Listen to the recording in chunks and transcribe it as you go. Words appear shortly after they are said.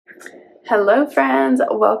Hello friends,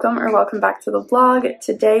 welcome back to the vlog.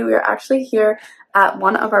 Today we are actually here at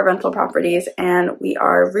one of our rental properties and we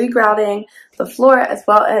are regrouting the floor as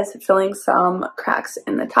well as filling some cracks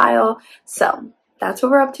in the tile. So that's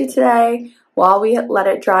what we're up to today. While we let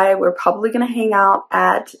it dry, we're probably going to hang out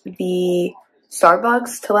at the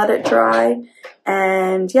Starbucks to let it dry.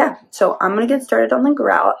 And yeah, so I'm going to get started on the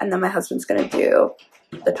grout and then my husband's going to do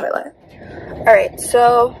the toilet. Alright,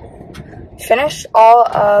 so finished all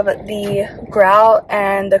of the grout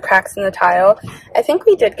and the cracks in the tile. I think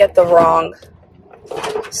we did get the wrong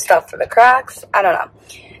stuff for the cracks. I don't know.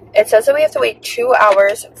 It says that we have to wait 2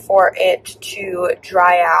 hours for it to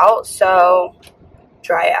dry out. So,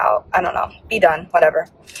 dry out. I don't know. Be done. Whatever.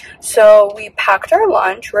 So, we packed our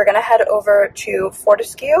lunch. We're going to head over to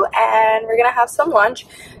Fortescue and we're going to have some lunch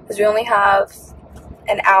because we only have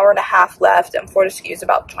an hour and a half left and Fortescue is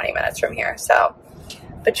about 20 minutes from here. So,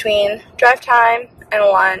 between drive time and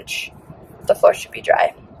lunch, the floor should be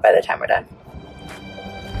dry by the time we're done.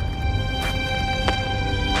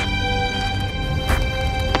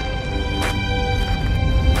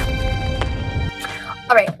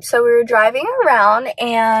 Alright, so we were driving around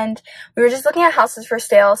and we were just looking at houses for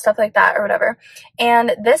sale, stuff like that or whatever.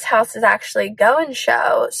 And this house is actually go and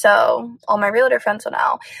show, so all my realtor friends will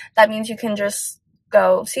know. That means you can just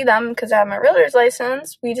go see them because I have my realtor's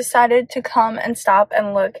license. We decided to come and stop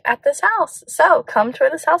and look at this house. So come tour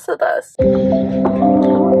this house with us.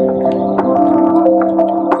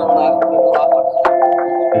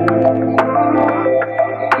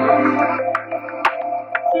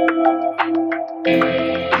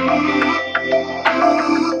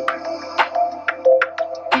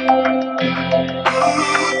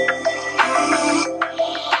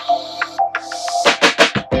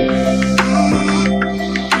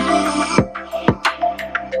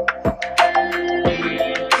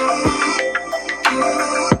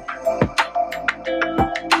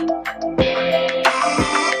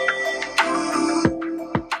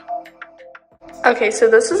 Okay, so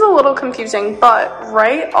this is a little confusing, but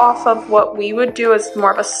right off of what we would do as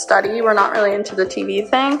more of a study, we're not really into the TV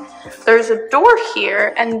thing, there's a door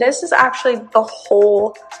here, and this is actually the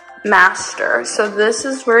whole master. So this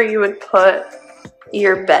is where you would put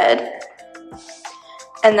your bed.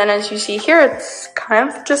 And then as you see here, it's kind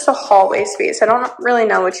of just a hallway space. I don't really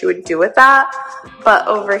know what you would do with that, but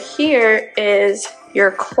over here is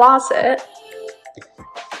your closet,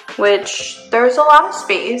 which there's a lot of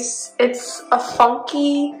space. It's a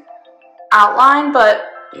funky outline, but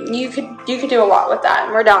you could do a lot with that.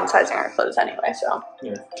 And we're downsizing our clothes anyway, so.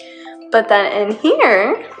 Yeah. But then in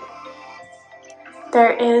here,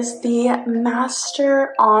 there is the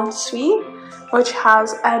master ensuite, which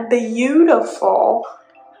has a beautiful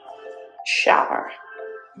shower.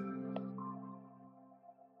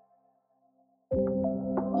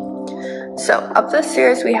 So up the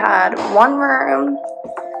stairs we had one room,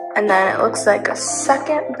 and then it looks like a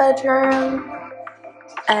second bedroom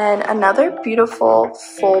and another beautiful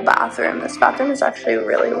full bathroom. This bathroom is actually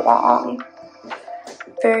really long.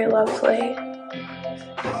 Very lovely.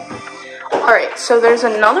 Alright, so there's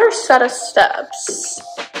another set of steps.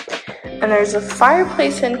 And there's a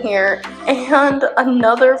fireplace in here and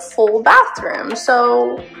another full bathroom.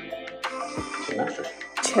 So,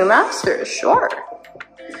 two masters, sure.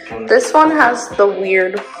 This one has the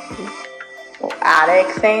weird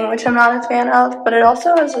attic thing, which I'm not a fan of, but it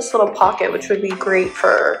also has this little pocket, which would be great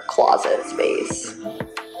for closet space.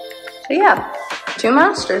 So yeah, two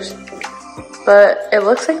masters. But it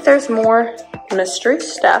looks like there's more mystery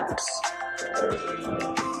steps.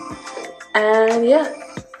 And yeah,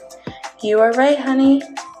 you are right, honey.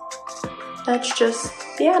 That's just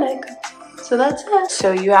the attic. So that's it.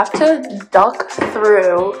 So you have to duck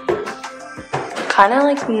through, kind of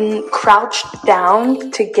like crouch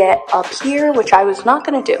down to get up here, which I was not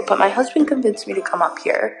going to do, but my husband convinced me to come up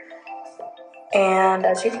here. And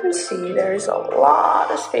as you can see, there's a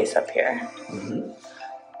lot of space up here. Mm-hmm.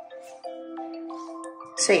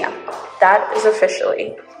 So yeah, that is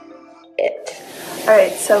officially it.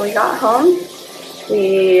 Alright, so we got home.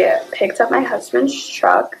 We picked up my husband's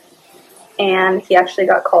truck, and he actually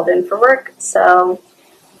got called in for work, so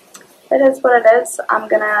it is what it is. I'm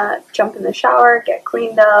gonna jump in the shower, get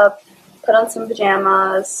cleaned up, put on some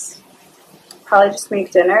pajamas, probably just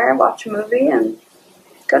make dinner, watch a movie, and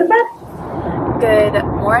go to bed. Good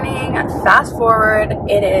morning. Fast forward,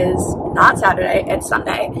 it is not Saturday, it's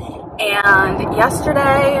Sunday. And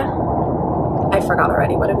yesterday, I forgot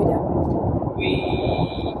already. What did we do?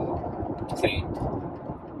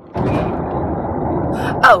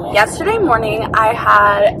 Oh, yesterday morning I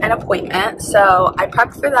had an appointment, so I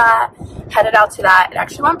prepped for that, headed out to that. It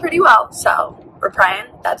actually went pretty well, so we're praying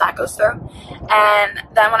that that goes through. And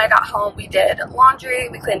then when I got home, we did laundry,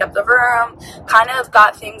 we cleaned up the room, kind of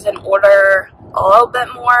got things in order a little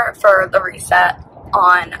bit more for the reset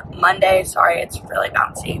on Monday. Sorry, it's really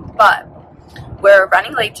bouncy, but we're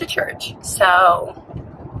running late to church. So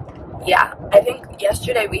yeah, I think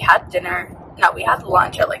yesterday we had dinner. No, we had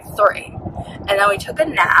lunch at like 3, and then we took a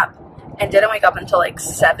nap and didn't wake up until like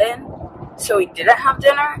 7, so we didn't have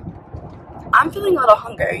dinner. I'm feeling a little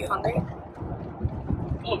hungry. Are you hungry?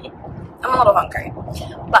 I'm a little hungry,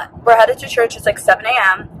 but we're headed to church. It's like 7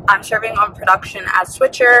 a.m. I'm serving on production as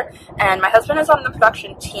switcher, and my husband is on the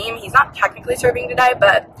production team. He's not technically serving today,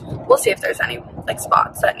 but we'll see if there's any like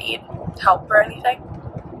spots that need help or anything.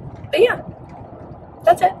 But yeah,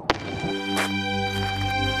 that's it.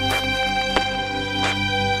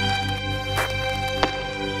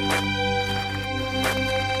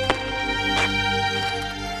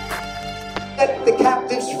 Set the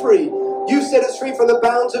captives free. You set us free from the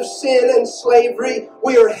bounds of sin and slavery.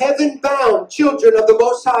 We are heaven-bound children of the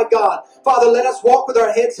Most High God. Father, let us walk with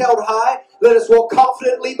our heads held high. Let us walk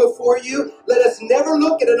confidently before you. Let us never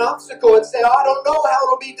look at an obstacle and say, oh, I don't know how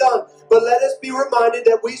it'll be done. But let us be reminded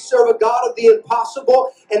that we serve a God of the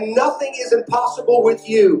impossible, and nothing is impossible with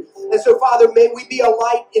you. And so, Father, may we be a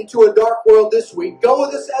light into a dark world this week. Go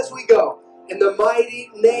with us as we go. In the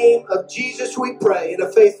mighty name of Jesus we pray. And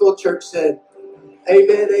a faithful church said,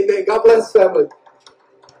 amen, amen. God bless, family.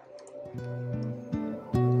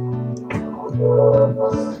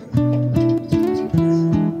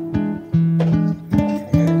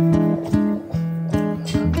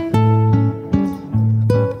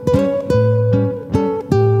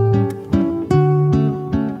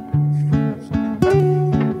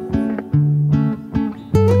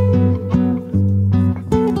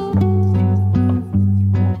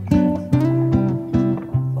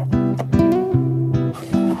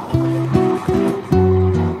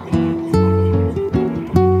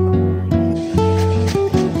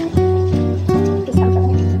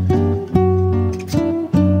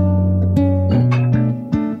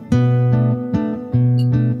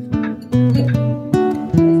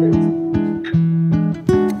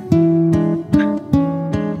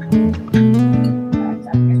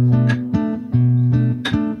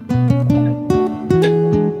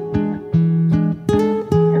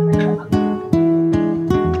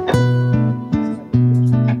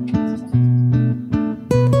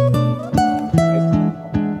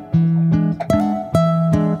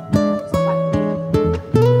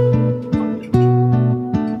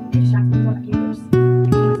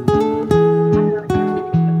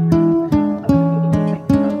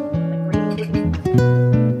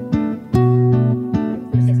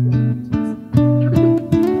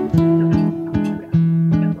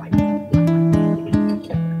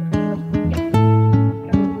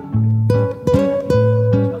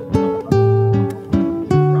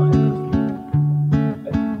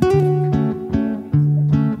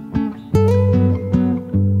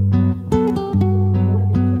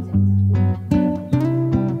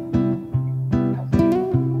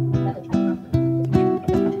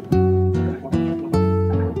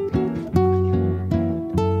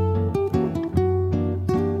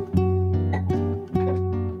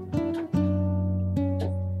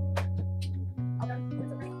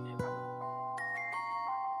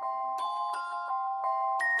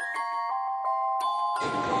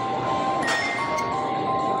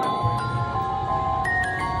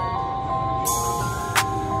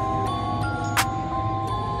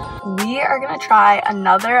 We are going to try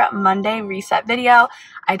another Monday reset video.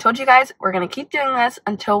 I told you guys we're going to keep doing this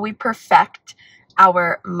until we perfect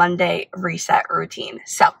our Monday reset routine.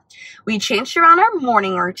 So we changed around our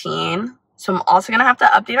morning routine. So I'm also going to have to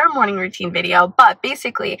update our morning routine video. But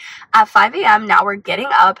basically at 5 a.m. now we're getting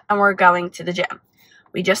up and we're going to the gym.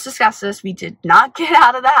 We just discussed this. We did not get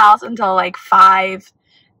out of the house until like 5:10,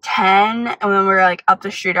 and then we were like up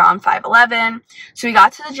the street around 5:11. So we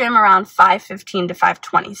got to the gym around 5:15 to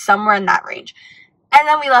 5:20, somewhere in that range. And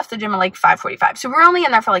then we left the gym at like 5:45. So we're only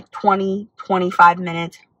in there for like 20-25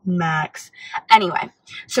 minutes max. Anyway,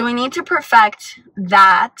 so we need to perfect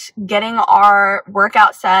that, getting our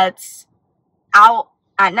workout sets out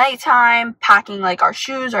at nighttime, packing like our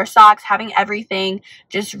shoes, our socks, having everything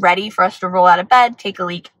just ready for us to roll out of bed, take a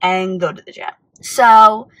leak, and go to the gym.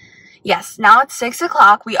 So yes, now it's 6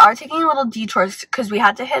 o'clock. We are taking a little detours because we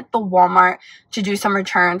had to hit the Walmart to do some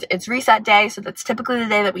returns. It's reset day, so that's typically the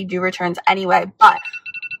day that we do returns anyway, but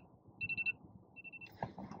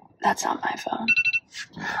that's not my phone.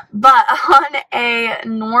 But on a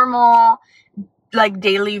normal like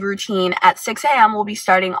daily routine. At 6 a.m. we'll be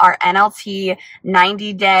starting our NLT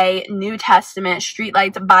 90-day New Testament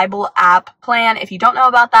Streetlights Bible app plan. If you don't know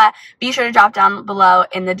about that, be sure to drop down below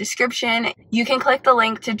in the description. You can click the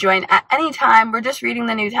link to join at any time. We're just reading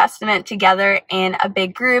the New Testament together in a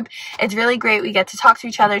big group. It's really great. We get to talk to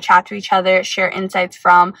each other, chat to each other, share insights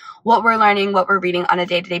from what we're learning, what we're reading on a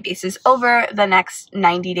day-to-day basis over the next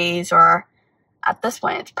 90 days, or at this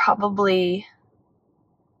point it's probably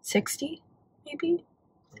 60 maybe.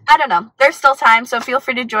 I don't know. There's still time, so feel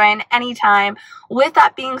free to join anytime. With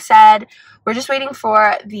that being said, we're just waiting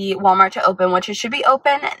for the Walmart to open, which it should be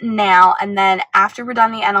open now. And then after we're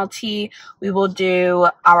done the NLT, we will do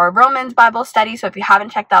our Romans Bible study. So if you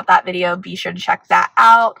haven't checked out that video, be sure to check that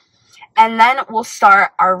out. And then we'll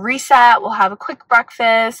start our reset. We'll have a quick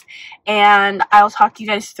breakfast, and I'll talk to you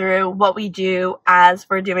guys through what we do as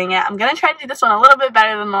we're doing it. I'm going to try to do this one a little bit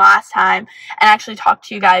better than the last time and actually talk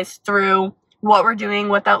to you guys through what we're doing,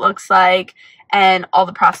 what that looks like, and all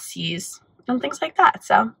the processes and things like that.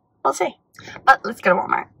 So we'll see. But let's go to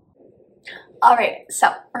Walmart. Alright,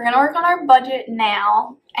 so we're going to work on our budget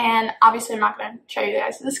now. And obviously I'm not going to show you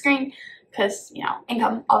guys the screen because, you know,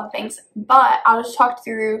 income, all the things. But I'll just talk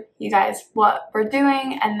through you guys what we're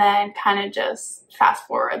doing and then kind of just fast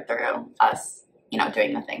forward through us, you know,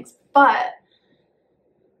 doing the things. But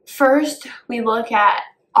first we look at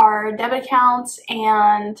our debit accounts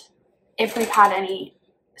and if we've had any,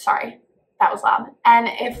 sorry, that was loud, and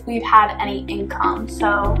if we've had any income. So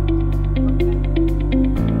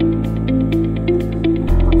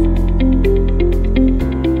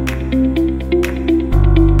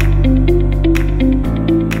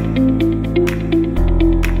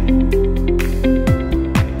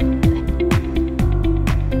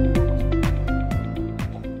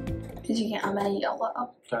I'm gonna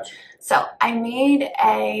yellow. Gotcha. So I made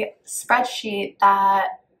a spreadsheet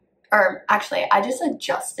that, or actually I just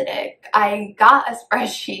adjusted it. I got a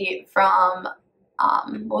spreadsheet from,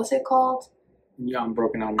 what was it called? Yeah, I'm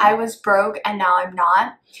broken out. I was broke and now I'm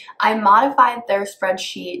not. I modified their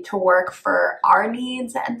spreadsheet to work for our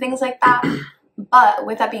needs and things like that. But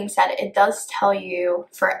with that being said, it does tell you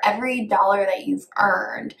for every dollar that you've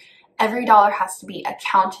earned, every dollar has to be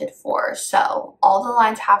accounted for. So all the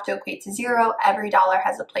lines have to equate to zero. Every dollar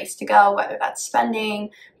has a place to go, whether that's spending,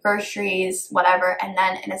 groceries, whatever. And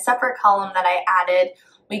then in a separate column that I added,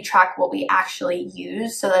 we track what we actually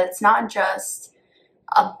use so that it's not just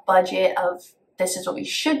a budget of this is what we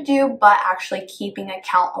should do, but actually keeping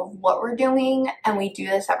account of what we're doing. And we do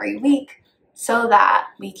this every week so that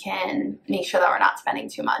we can make sure that we're not spending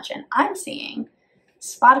too much. And I'm seeing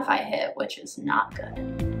Spotify hit, which is not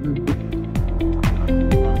good.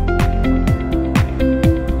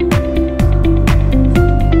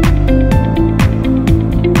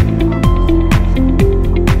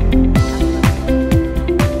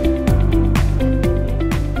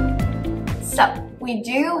 We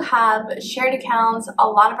do have shared accounts. A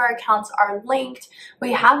lot of our accounts are linked.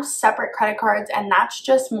 We have separate credit cards, and that's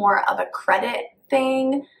just more of a credit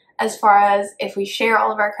thing as far as if we share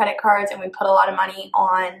all of our credit cards and we put a lot of money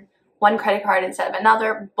on one credit card instead of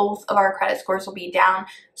another, both of our credit scores will be down.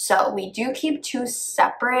 So we do keep two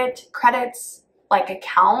separate credits, like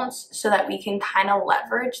accounts, so that we can kind of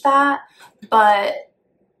leverage that. But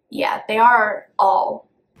yeah, they are all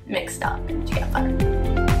mixed up together.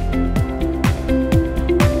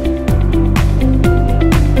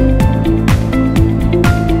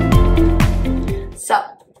 So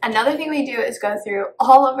another thing we do is go through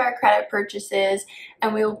all of our credit purchases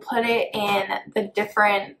and we will put it in the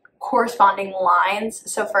different corresponding lines.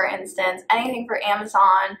 So for instance, anything for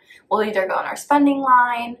Amazon will either go in our spending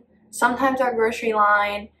line, sometimes our grocery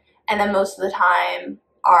line, and then most of the time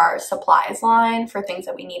our supplies line for things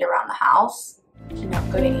that we need around the house. You know,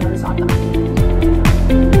 go to Amazon.com.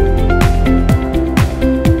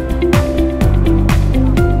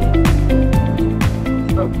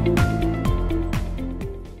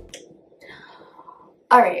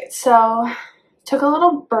 Alright, so took a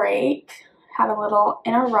little break, had a little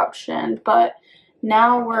interruption, but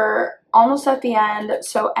now we're almost at the end.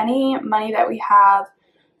 So any money that we have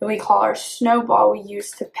that we call our snowball, we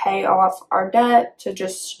use to pay off our debt, to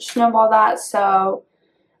just snowball that. So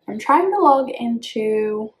I'm trying to log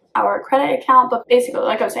into our credit account, but basically,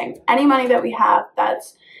 like I was saying, any money that we have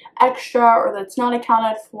that's extra or that's not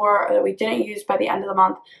accounted for or that we didn't use by the end of the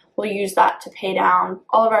month, we'll use that to pay down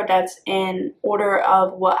all of our debts in order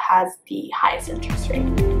of what has the highest interest rate.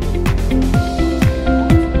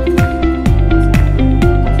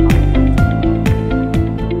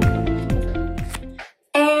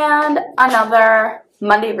 And another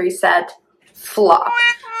Monday reset flop.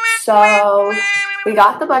 So we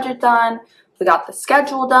got the budget done. We got the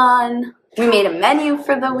schedule done. We made a menu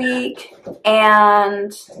for the week.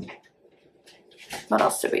 And what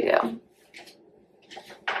else did we do?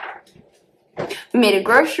 We made a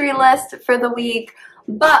grocery list for the week.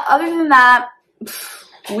 But other than that,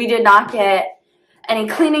 we did not get any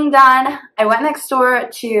cleaning done. I went next door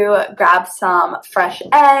to grab some fresh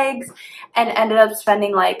eggs and ended up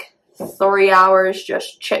spending like 3 hours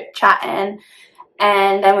just chit-chatting.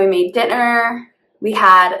 And then we made dinner. We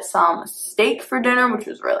had some steak for dinner, which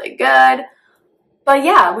was really good. But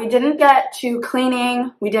yeah, we didn't get to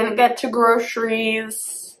cleaning. We didn't get to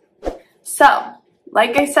groceries. So,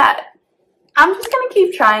 like I said, I'm just going to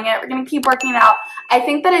keep trying it. We're going to keep working it out. I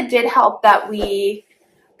think that it did help that we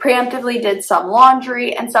preemptively did some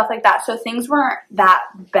laundry and stuff like that. So things weren't that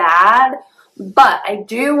bad. But I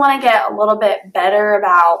do want to get a little bit better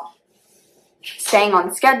about staying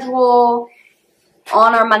on schedule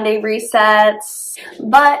on our Monday resets.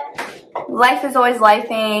 But life is always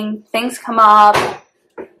lifing. Things come up.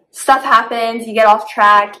 Stuff happens. You get off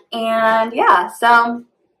track. And yeah, so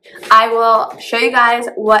I will show you guys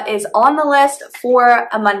what is on the list for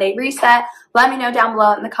a Monday reset. Let me know down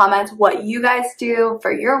below in the comments what you guys do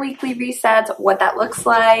for your weekly resets, what that looks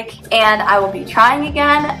like. And I will be trying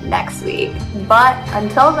again next week. But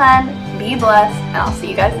until then, be blessed, and I'll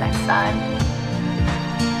see you guys next time.